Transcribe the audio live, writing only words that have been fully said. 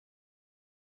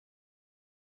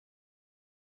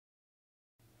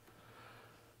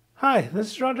Hi,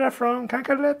 this is Roger from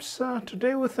Kanka-Labs,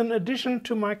 today with an addition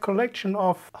to my collection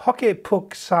of hockey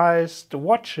puck-sized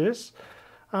watches.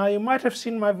 You might have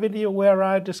seen my video where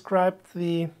I described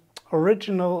the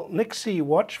original Nixie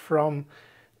watch from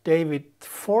David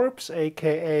Forbes,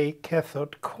 aka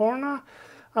Cathode Corner.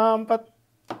 But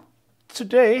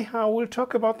today I will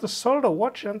talk about the Solder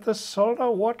watch and the Solder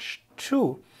Watch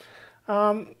 2.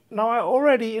 Now I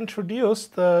already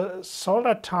introduced the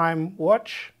Solder Time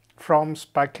watch from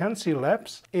Spikency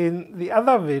Labs in the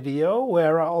other video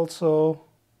where I also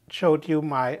showed you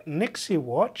my Nixie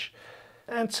watch.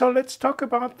 And so let's talk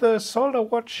about the Solder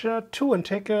Watch 2 and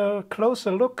take a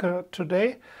closer look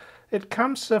today. It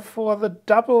comes for the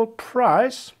double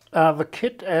price, the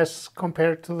kit as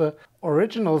compared to the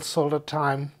original Solder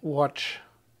Time watch.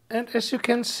 And as you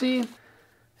can see,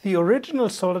 the original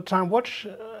Solder Time watch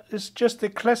is just a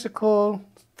classical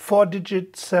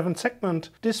 4-digit 7-segment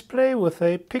display with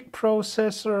a PIC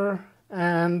processor,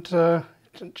 and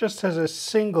it just has a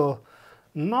single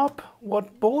knob.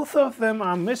 What both of them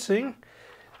are missing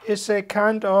is a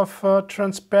kind of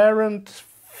transparent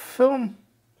film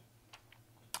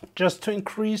just to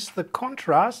increase the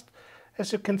contrast.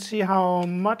 As you can see how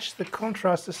much the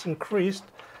contrast is increased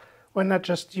when I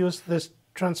just use this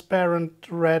transparent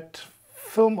red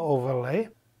film overlay.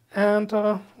 And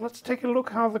let's take a look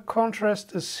how the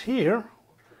contrast is here.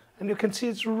 And you can see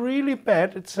it's really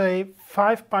bad. It's a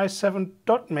 5x7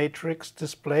 dot matrix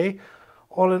display,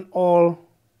 all in all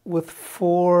with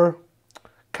 4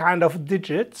 kind of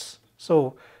digits.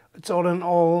 So it's all in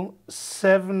all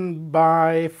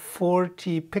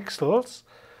 7x40 pixels.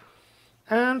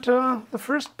 And the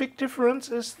first big difference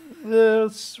is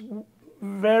this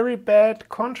very bad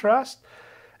contrast.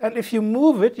 And if you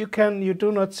move it, you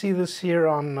do not see this here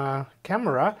on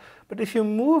camera, but if you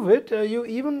move it, you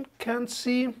even can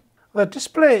see the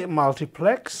display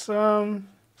multiplex. The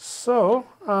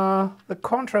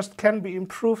contrast can be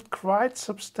improved quite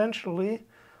substantially,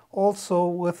 also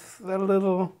with a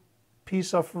little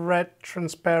piece of red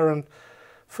transparent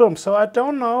film. So I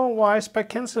don't know why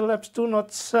Spikency Labs do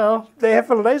not sell. They have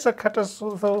a laser cutter,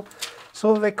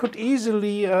 so they could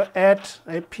easily add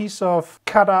a piece of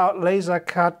cut out, laser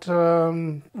cut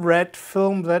red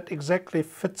film that exactly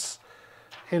fits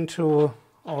into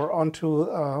or onto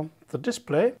the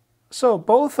display. So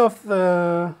both of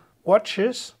the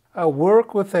watches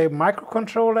work with a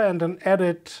microcontroller and an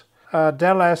added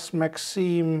Dallas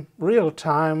Maxim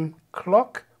real-time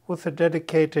clock with a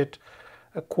dedicated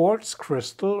quartz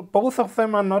crystal. Both of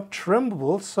them are not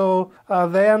trimmable, so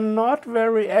they are not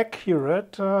very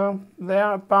accurate. They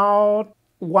are about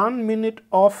 1 minute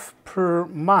off per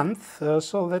month,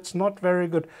 so that's not very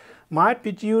good. Might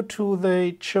be due to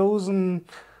the chosen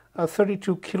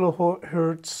 32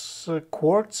 kilohertz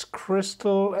quartz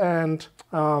crystal and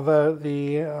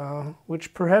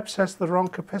which perhaps has the wrong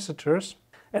capacitors.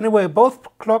 Anyway, both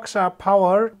clocks are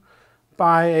powered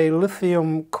by a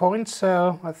lithium coin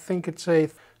cell. I think it's a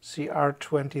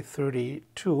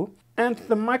CR2032. And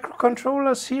the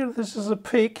microcontrollers here, this is a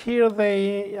PIC. Here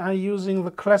they are using the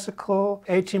classical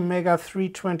ATmega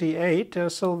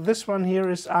 328. So this one here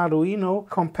is Arduino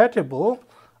compatible.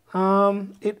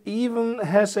 It even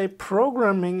has a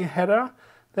programming header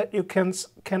that you can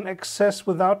access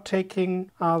without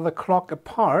taking the clock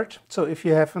apart. So if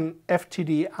you have an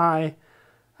FTDI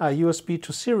USB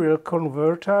to serial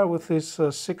converter with this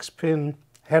 6-pin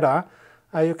header,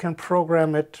 you can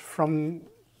program it from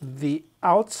the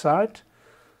outside.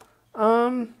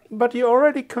 But you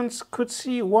already could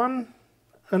see one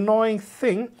annoying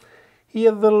thing.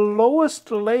 Here the lowest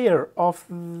layer of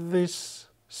this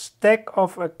stack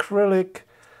of acrylic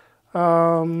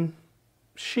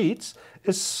sheets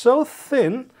is so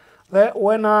thin that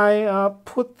when I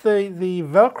put the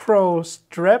Velcro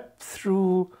strap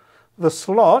through the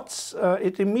slots,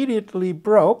 it immediately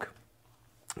broke.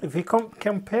 If we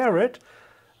compare it,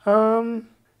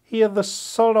 here the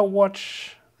Solder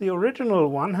Watch, the original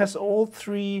one, has all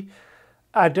 3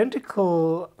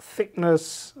 identical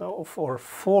thickness, or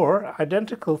 4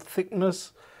 identical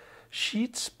thickness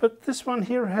sheets, but this one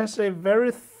here has a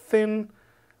very thin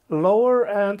lower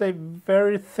and a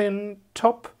very thin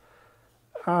top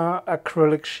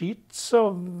acrylic sheet.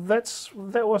 So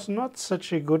that was not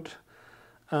such a good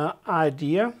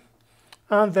idea.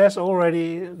 And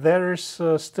there is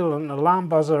still an alarm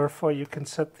buzzer for you can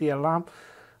set the alarm.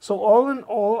 So all in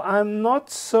all, I'm not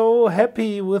so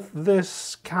happy with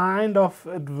this kind of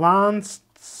advanced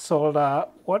solder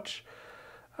watch.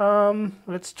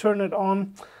 Let's turn it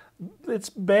on. It's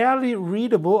barely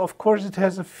readable. Of course, it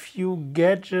has a few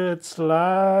gadgets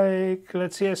like,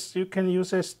 let's see, you can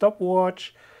use a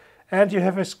stopwatch And you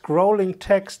have a scrolling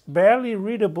text, barely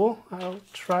readable. I'll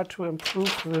try to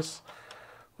improve this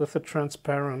with a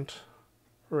transparent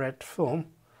red film.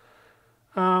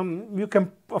 You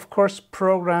can, of course,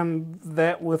 program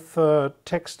that with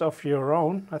text of your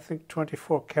own. I think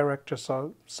 24 characters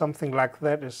or something like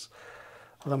that is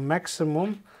the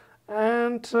maximum.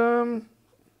 And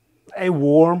a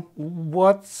worm,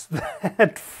 what's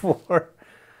that for?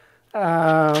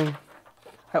 I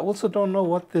also don't know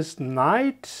what this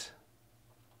night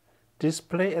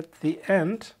display at the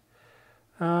end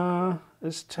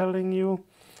is telling you.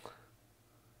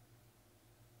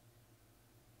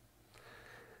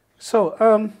 So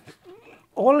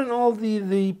all in all,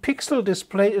 the pixel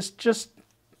display is just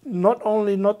not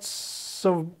only not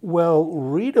so well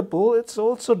readable, it's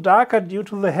also darker due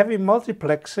to the heavy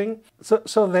multiplexing.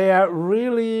 So they are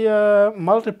really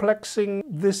multiplexing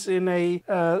this in a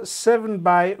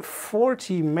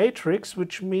 7x40 matrix,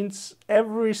 which means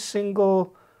every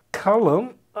single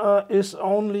column is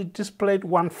only displayed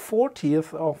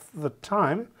 1/40th of the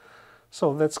time.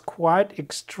 So that's quite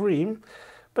extreme.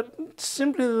 But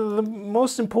simply the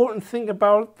most important thing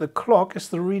about the clock is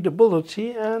the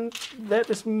readability, and that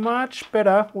is much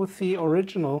better with the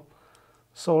original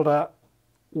Solder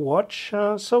watch.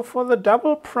 So for the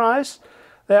double price,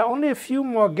 there are only a few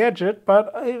more gadgets,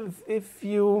 but if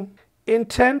you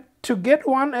intend to get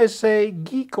one as a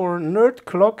geek or nerd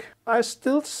clock, I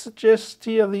still suggest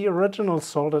here the original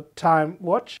Solder time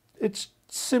watch. It's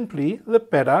simply the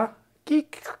better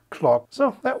geek clock.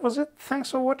 So that was it.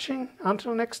 Thanks for watching.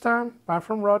 Until next time, bye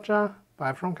from Roger,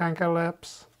 bye from Kanka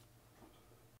Labs.